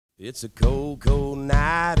It's a cold, cold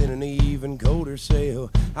night in an even colder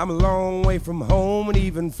cell. I'm a long way from home and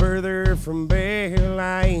even further from Belle.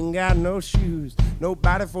 I ain't got no shoes,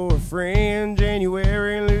 nobody for a friend.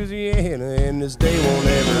 January in Louisiana, and this day won't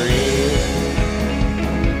ever end.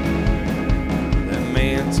 That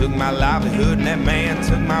man took my livelihood and that man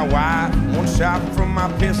took my wife. One shot from my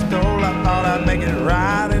pistol, I thought I'd make it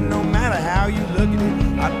right. And no matter how you look at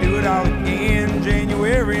it, I'd do it all again.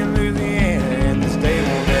 January in Louisiana, and this day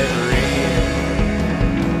won't ever end.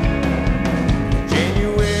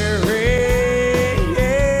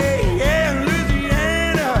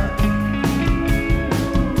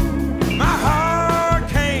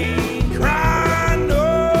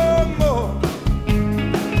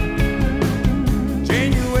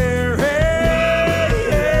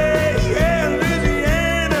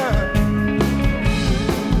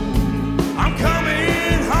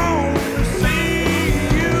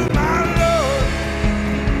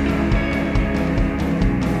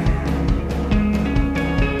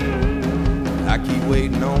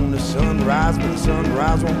 But the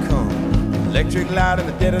sunrise won't come. Electric light in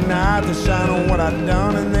the dead of night to shine on what I've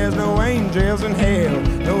done. And there's no angels in hell,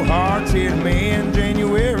 no hearts here to mend.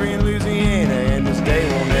 January in Louisiana, and this day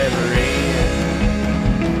won't ever end.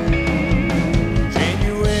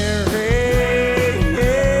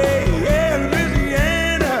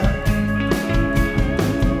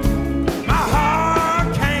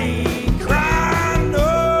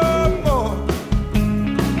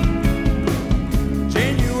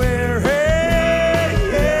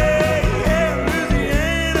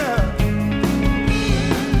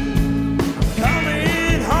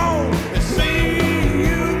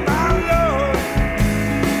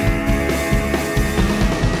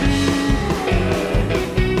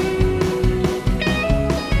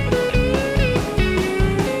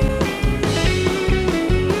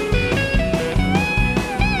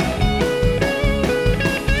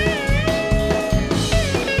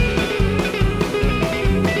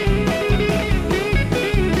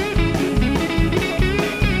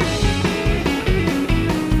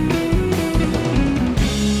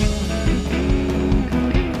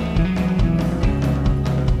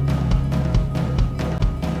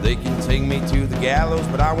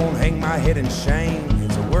 But I won't hang my head in shame.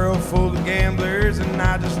 It's a world full of gamblers and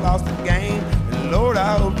I just lost the game. And Lord,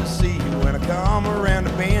 I hope to see you when I come around